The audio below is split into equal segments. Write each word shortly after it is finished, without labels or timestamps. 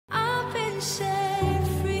set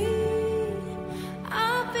free.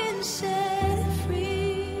 I've been set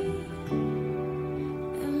free.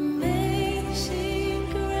 Amazing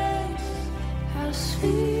grace, how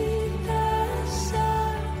sweet the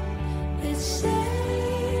sound that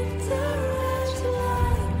saved a wretch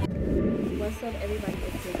like me. What's up, everybody?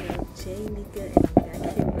 It's your girl J-Nika, and I'm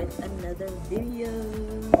back here with another video.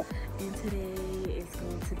 And today is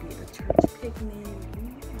going to be a church picnic.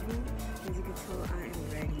 As you can tell, I am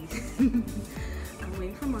ready. I'm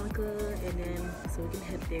waiting for Monica, and then so we can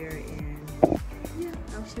head there, and yeah,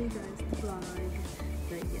 I'll show you guys the vlog.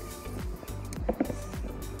 But yeah.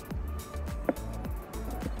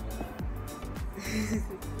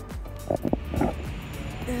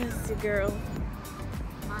 That's your girl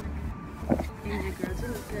Monica and your girl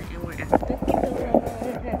J-Nika, and we're at the picnic.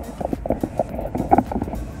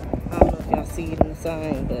 I don't know if y'all see it in the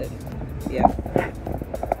sign, but yeah.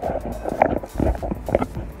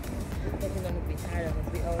 They're gonna be tired of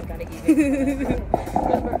us. We always gotta eat it.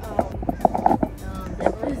 Remember,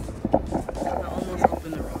 Deborah's? I almost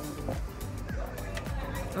opened the wrong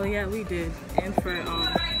door. Oh yeah, we did. And for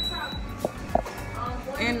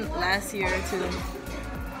and last year too.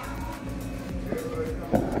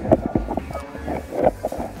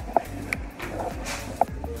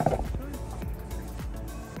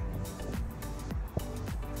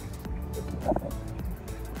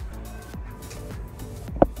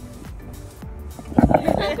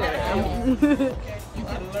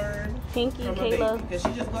 Pinky, Kayla. Because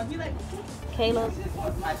she just gonna be like, Kayla.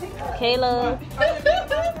 Kayla.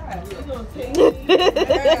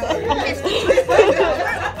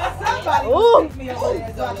 Ooh.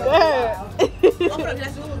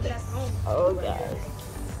 Oh god.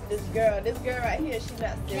 this girl right here, she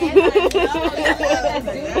not serious.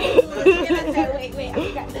 Wait, I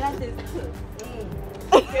got glasses.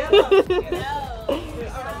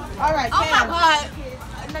 All right, Cam.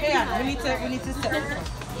 Cam, we need to set.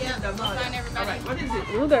 Yeah, find everybody. All right, what is it?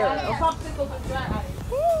 Ooh, girl. A popsicle with dry ice.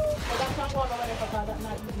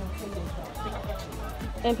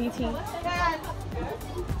 MPT.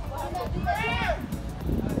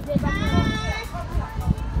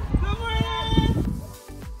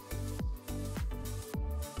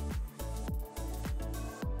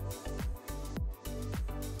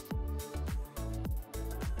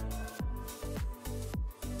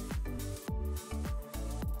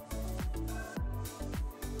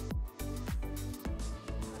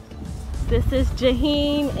 This is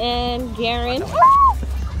Jaheem and Garen.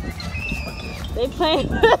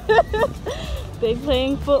 They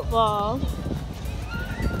playing football.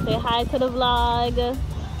 Say hi to the vlog.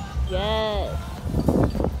 Yes.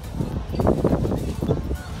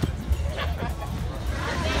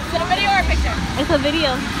 Is it a video or a picture? It's a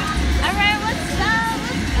video. Alright, what's up?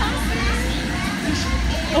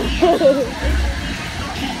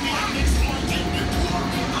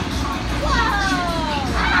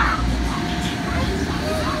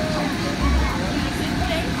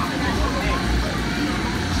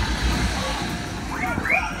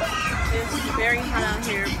 It's very hot out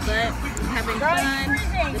here, but we're having fun.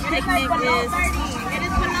 The picnic is... It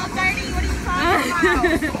is below 30. What are you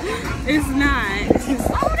talking about? It's not.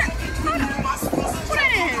 What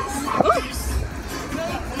it is?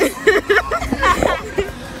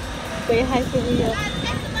 Say hi to Ria.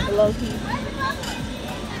 Hello, Pete.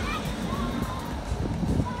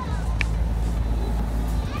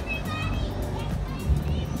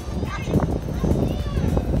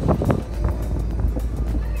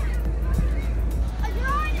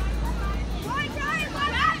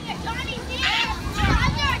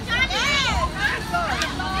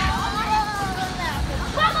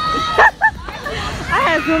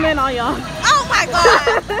 Zoom in on y'all. Oh my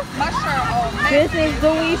god! My shirt on. This is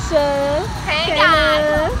Duisha. Hey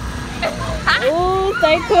guys. Ooh,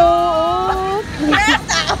 stay cool.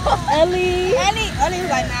 Ellie. Ellie's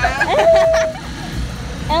like,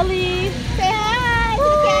 nah. Ellie. Say hi to the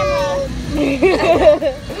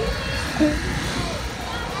camera.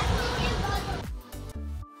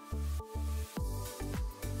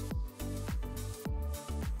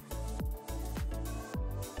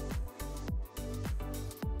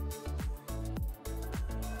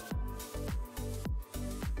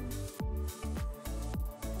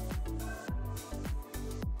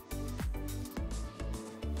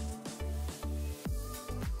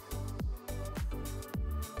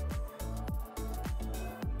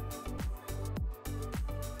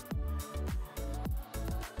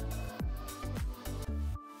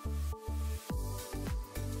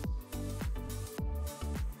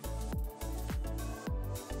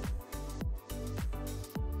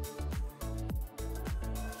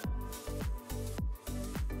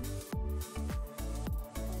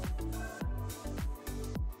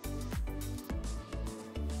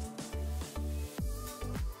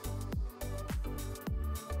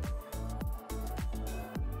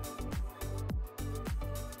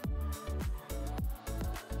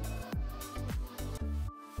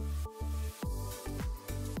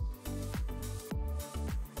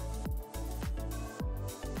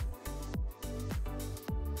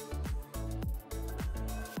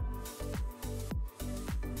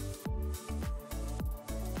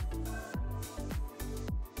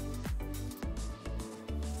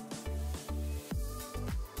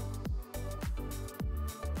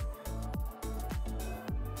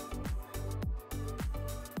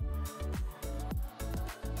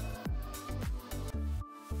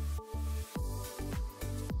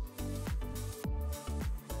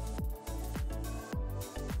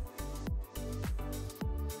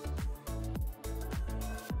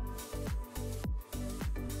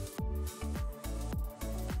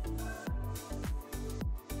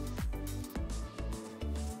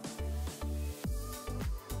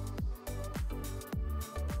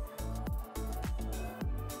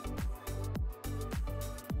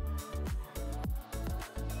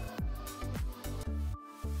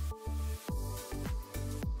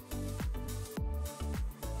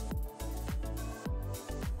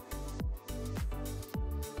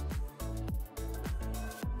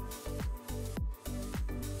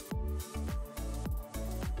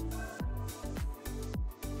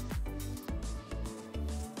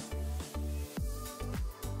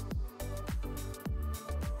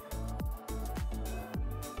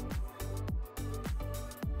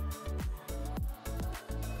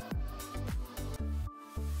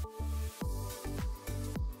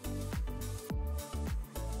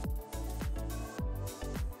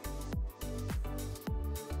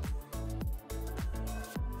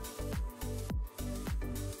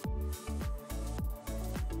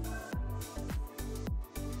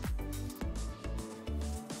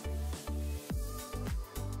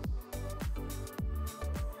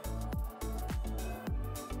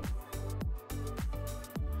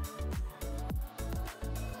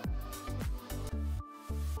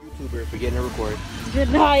 We're forgetting to record.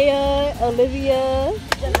 Janaya, Olivia.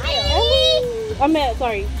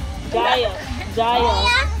 Sorry. Jaya.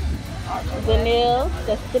 Zanil,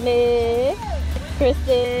 Destiny,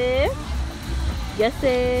 Kristen,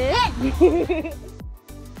 Yessie.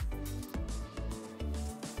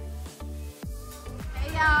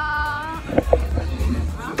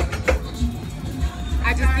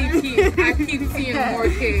 I just see kids. I keep seeing more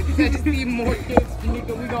kids. I just see more kids. We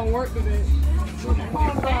gonna work with it. Oh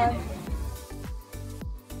God.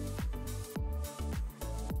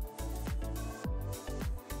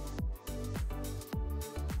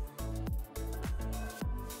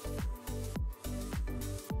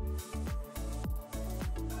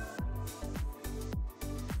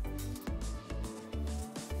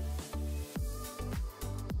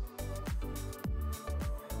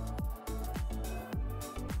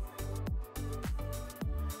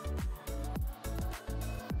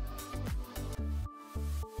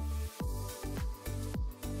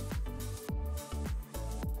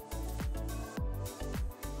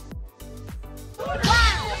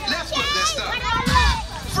 Let's put this stuff.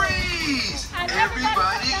 Freeze!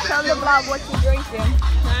 Everybody, Tell the vlog what you're drinking.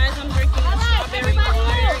 Guys, I'm drinking strawberry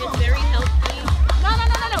water. It's very healthy.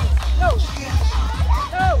 No.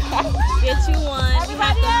 Get you one. We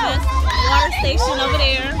have the best water station over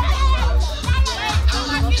there.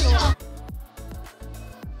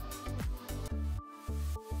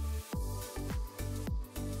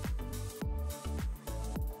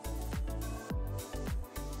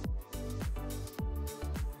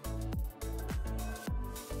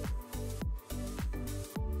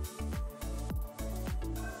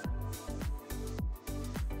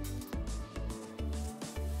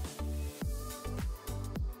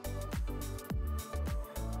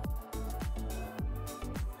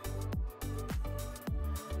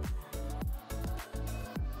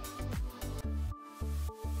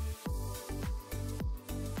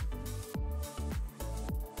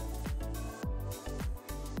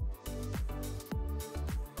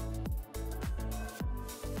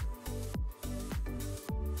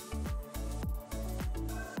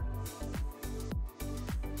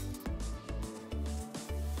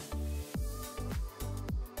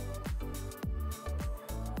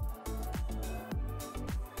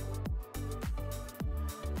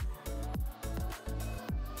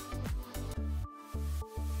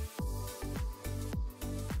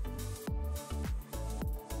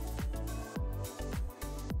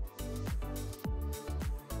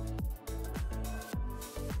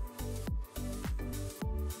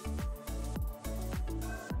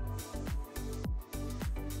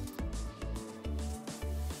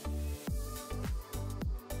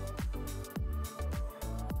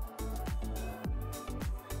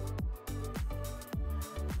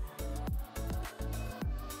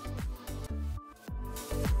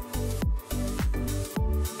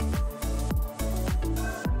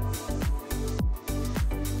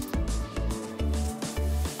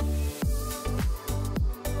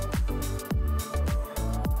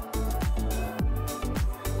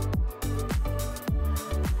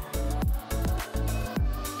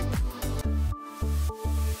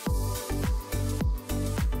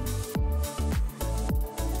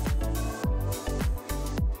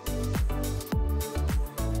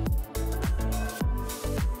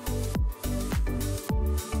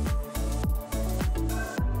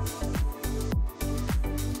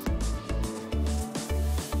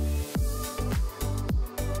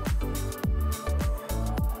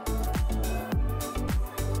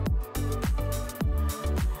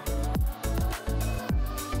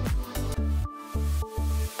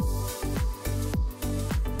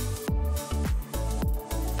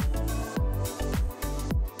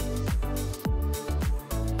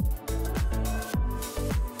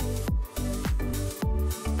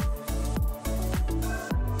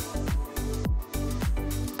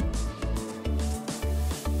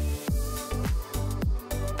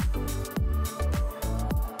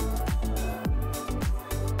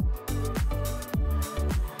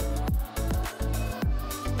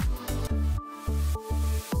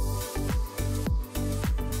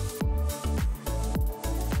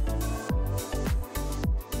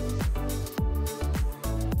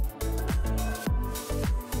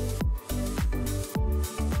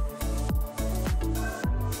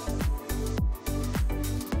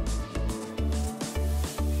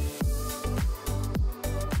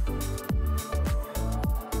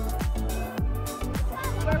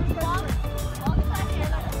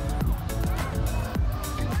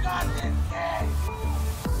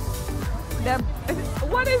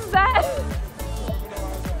 What is that?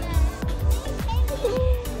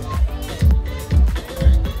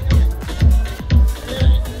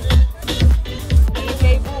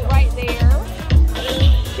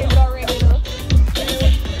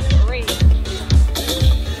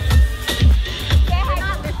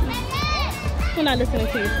 listening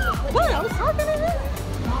to you. What? I was talking to you.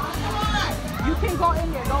 You can go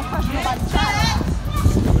in there. Don't press nobody's side.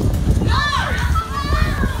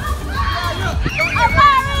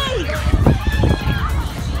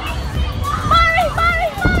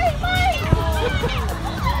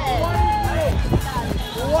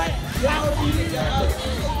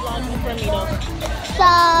 So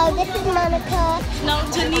this is Monica. No,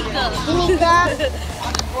 Janika. Janika. This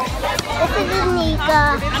is Anika.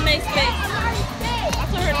 I made space.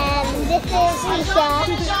 And this is Keisha.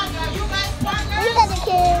 These are the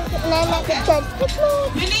kids, and I'm at the church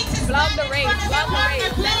picnic. Vlog the race. Vlog the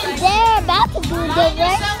race. They're about to do the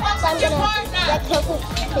race, so I'm gonna let Coco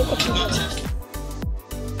take a picture.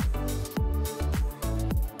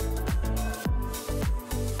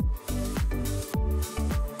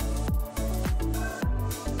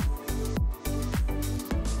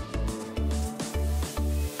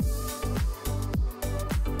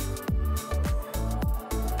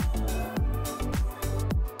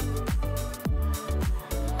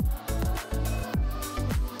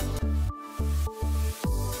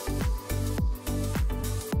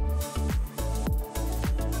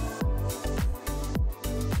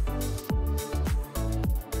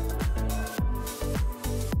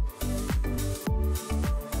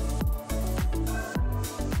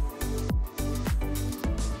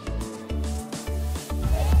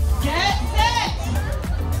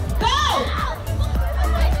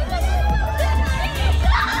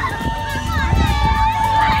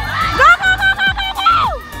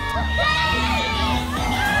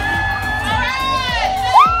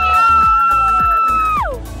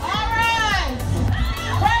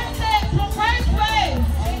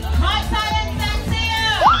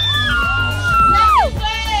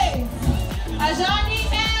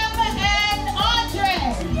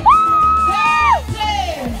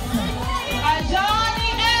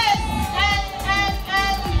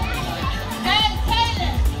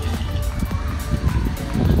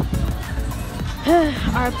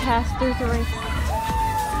 Our pastor's race.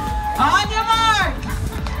 On your mark.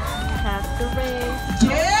 Pastor race.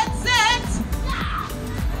 Get set.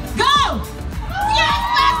 Go. Yes,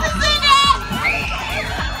 Pastor Cindy.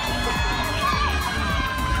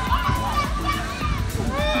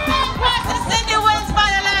 Pastor Cindy wins by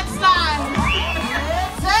the landslide.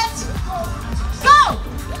 Get set. Go.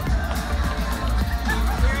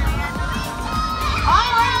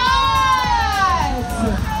 All right.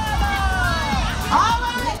 All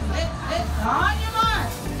right. On your mark.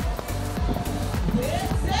 Get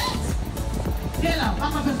set. Taylor,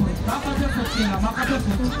 back up your foot. Back up your foot, Taylor. Back up your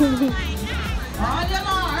foot. On your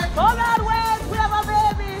mark. Oh God, wait. We have a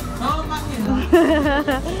baby. Go back in.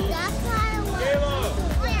 That's why I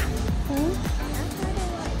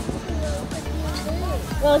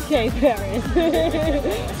want Okay, Paris.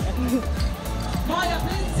 Maya,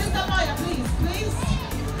 please. Sister Maya, please. Please.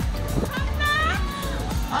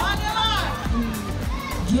 On your mark.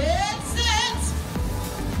 Get set.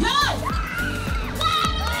 Go.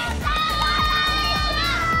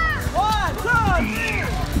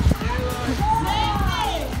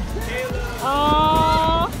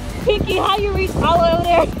 Aww. Pinky, how you reach all over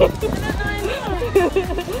there?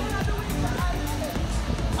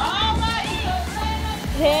 All right.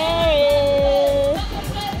 Paris.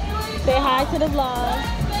 Say hi to the vlog.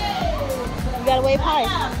 You gotta wave hi.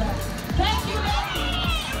 Thank you.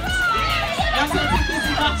 That's what people is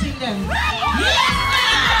watching them. Yes,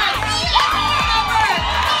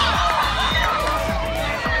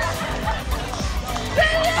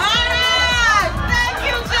 all right. Thank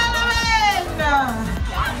you, gentlemen.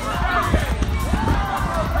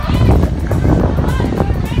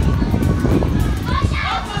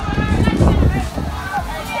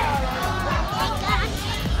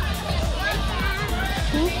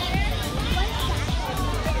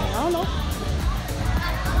 I don't know.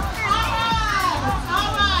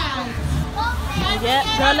 All right. Yeah,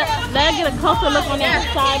 girl, let her get a closer look on that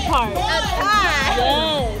side part.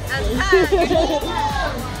 Yes.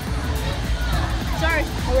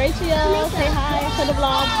 Rachel, say hi to the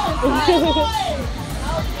vlog.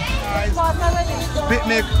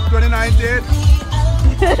 Picnic 2019.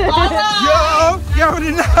 Yo, you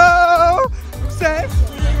already know.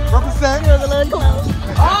 Represent. It was a little close.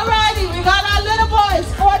 All righty, we got our little boys,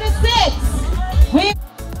 4 to 6. We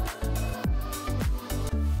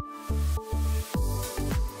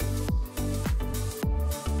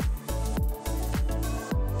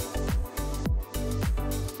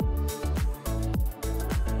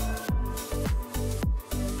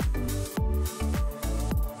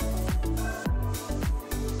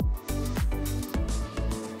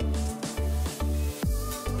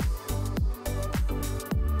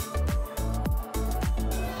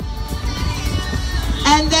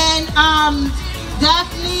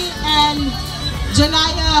Daphne and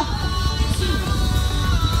Janaya.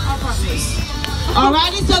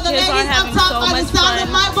 Alrighty, so the Kids are ladies up having top so by the much sound fun. of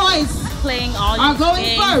my voice Playing all are going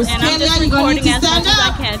games, first. and I'm Kenya, just you're gonna recording need to as much stand as I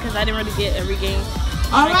up. can because I didn't really get every game.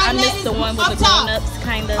 Alright, I ladies, missed the one with up the top. grown-ups,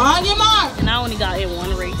 kind of, On your mark. and I only got in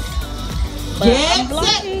one race. But Get I'm set.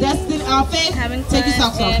 vlogging, Destiny, Faith, having fun, take your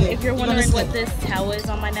socks off. and Faith. if you're You're gonna wondering what slip. this towel is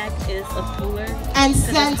on my neck, is a cooler. And 'cause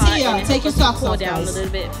it's hot Santia, and it take your helps us socks cool off, down guys. a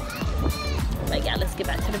little bit. But yeah, let's get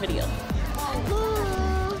back to the video.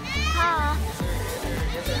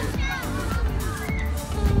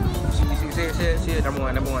 See it. Number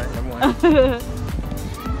one.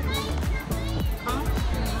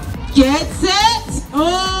 Get set.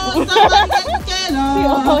 Oh, somebody get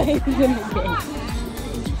together.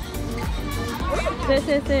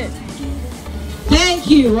 Sit. Thank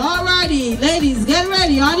you. Alrighty, ladies, get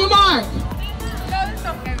ready. On your mark.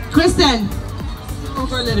 Kristen,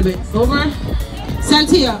 over a little bit. Over.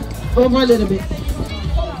 Santia, over a little bit.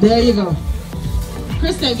 There you go.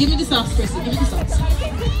 Kristen, give me the socks, Kristen. Give me the socks.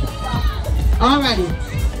 Alrighty.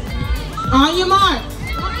 On your mark.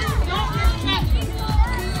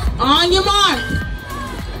 On your mark.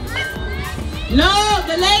 No,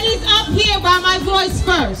 the ladies up here by my voice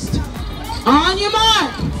first. On your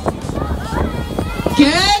mark.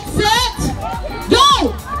 Get set.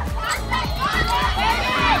 Go.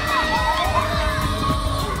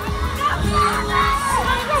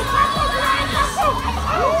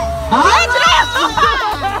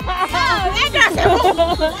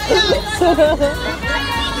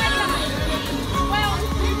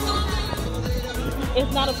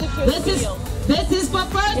 It's not a picture, it's a video. This is for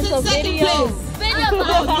first It's a and second video. place.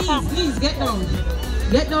 Oh, please, get down.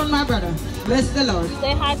 Get down, my brother. Bless the Lord.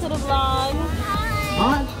 Say hi to the vlog.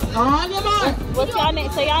 On your mark. What's your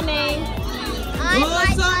name? Say your name. Oh,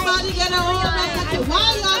 somebody get a hold of that.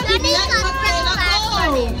 Why y'all keep letting us say that?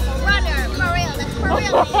 Oh. Runner, for real. That's for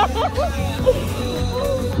real.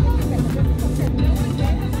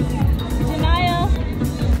 Janaya.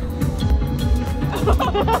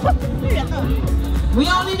 We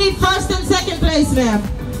only need first and second place, ma'am.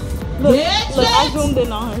 Look, Get I set. zoomed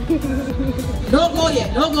in on her. Don't go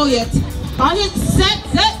yet. Don't go yet. On it. Set.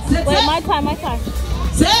 Wait, my time.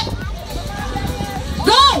 Set.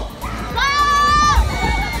 Go.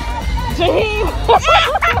 Dream.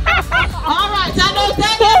 All right. I know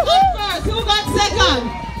Daniel got first. Who got second?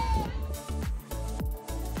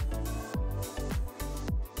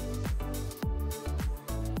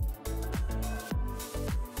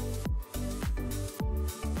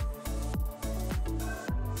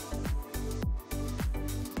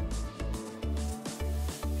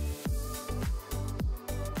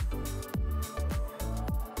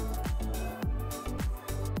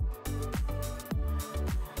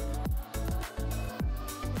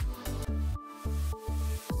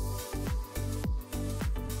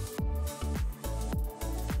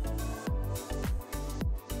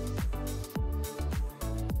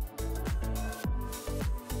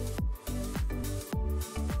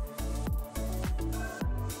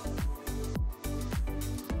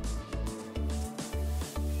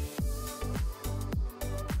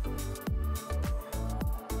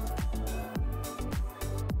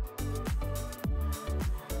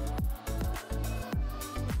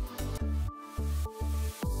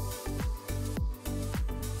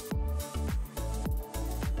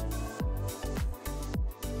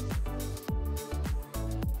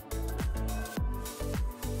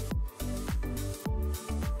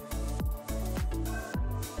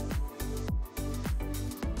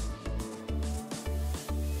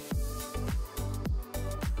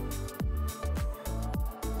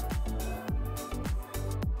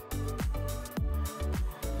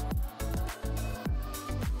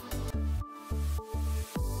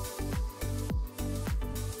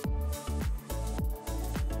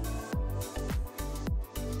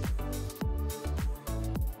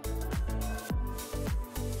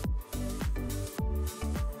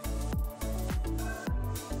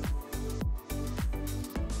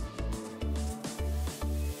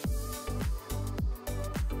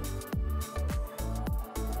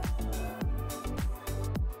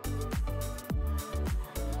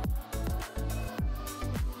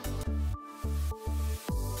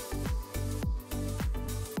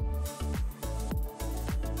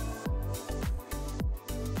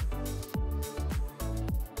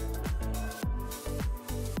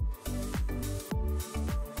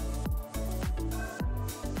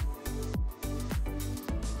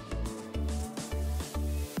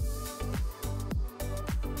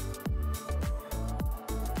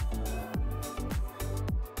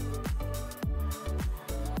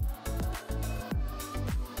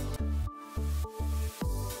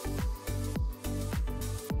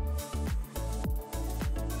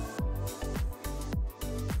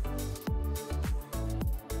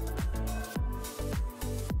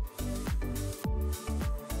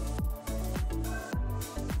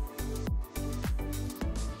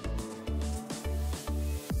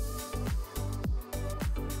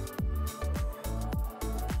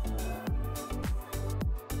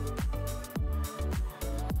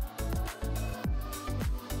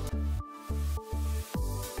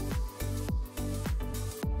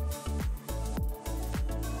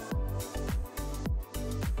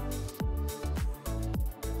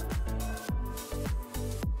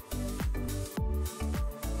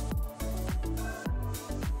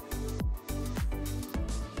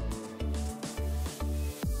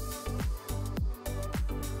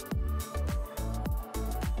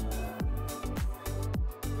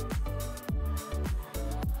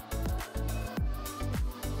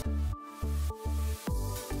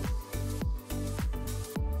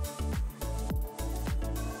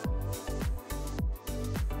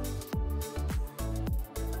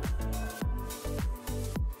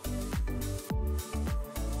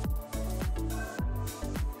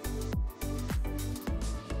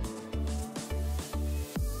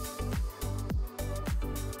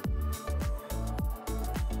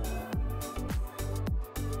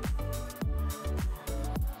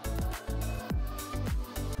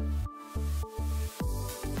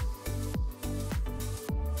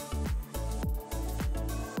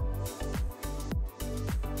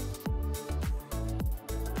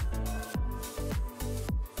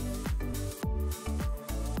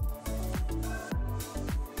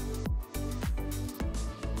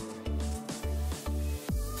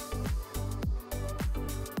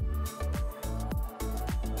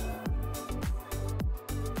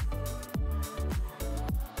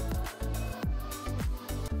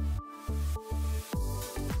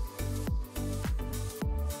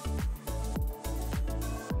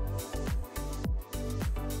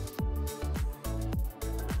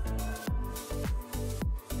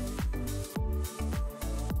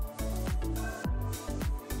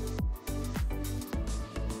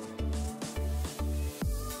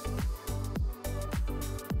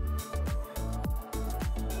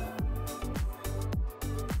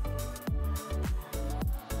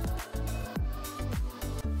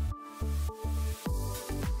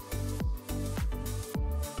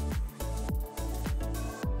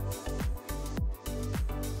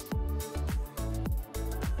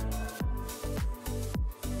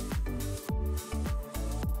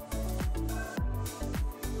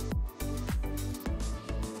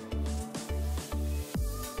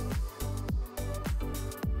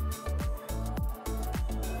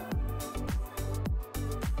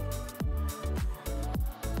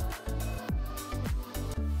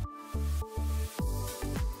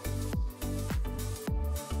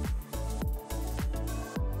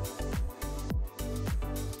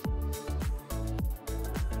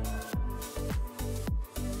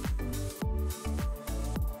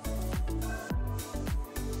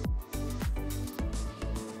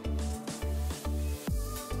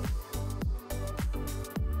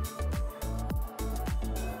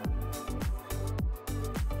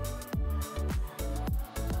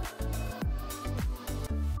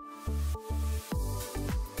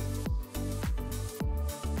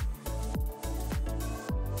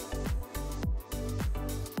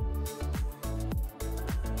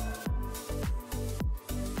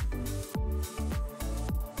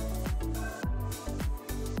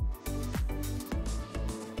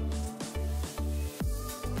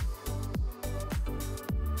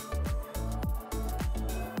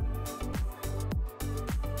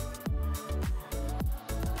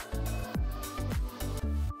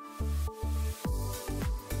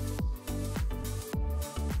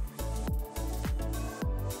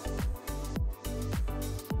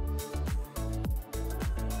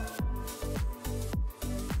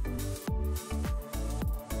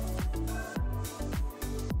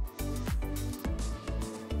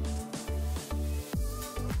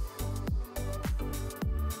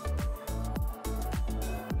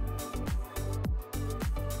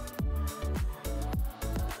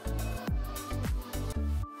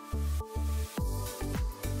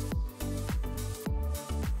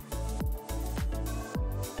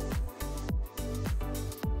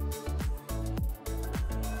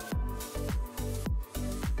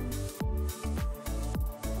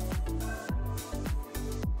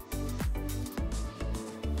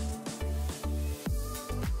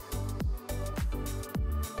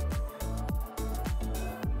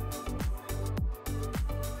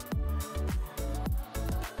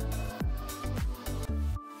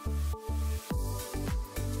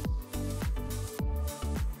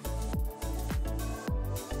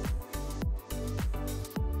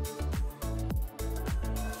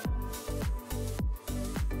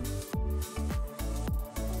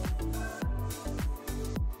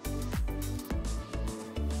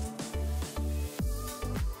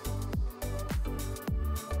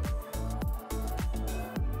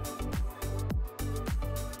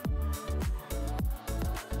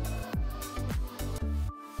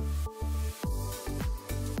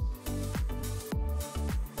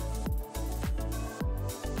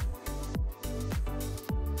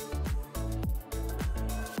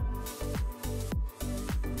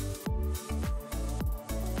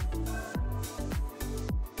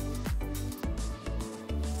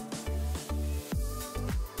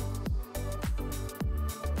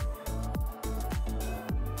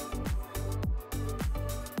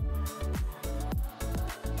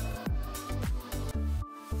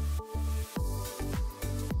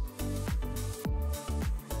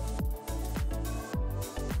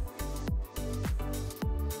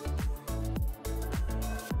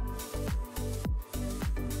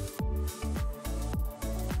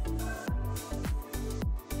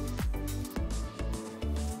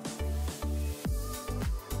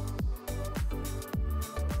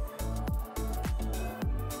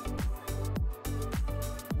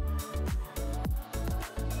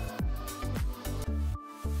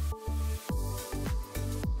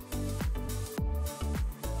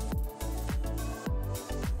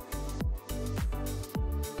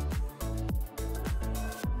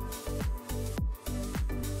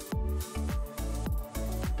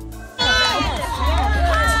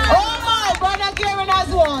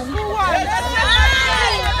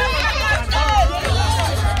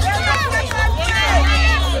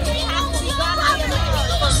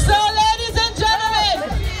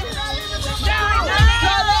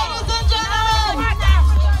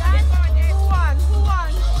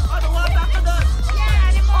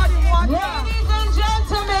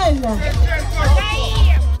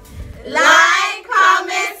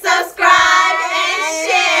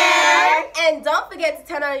 don't forget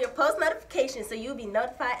to turn on your post notifications so you'll be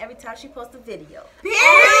notified every time she posts a video.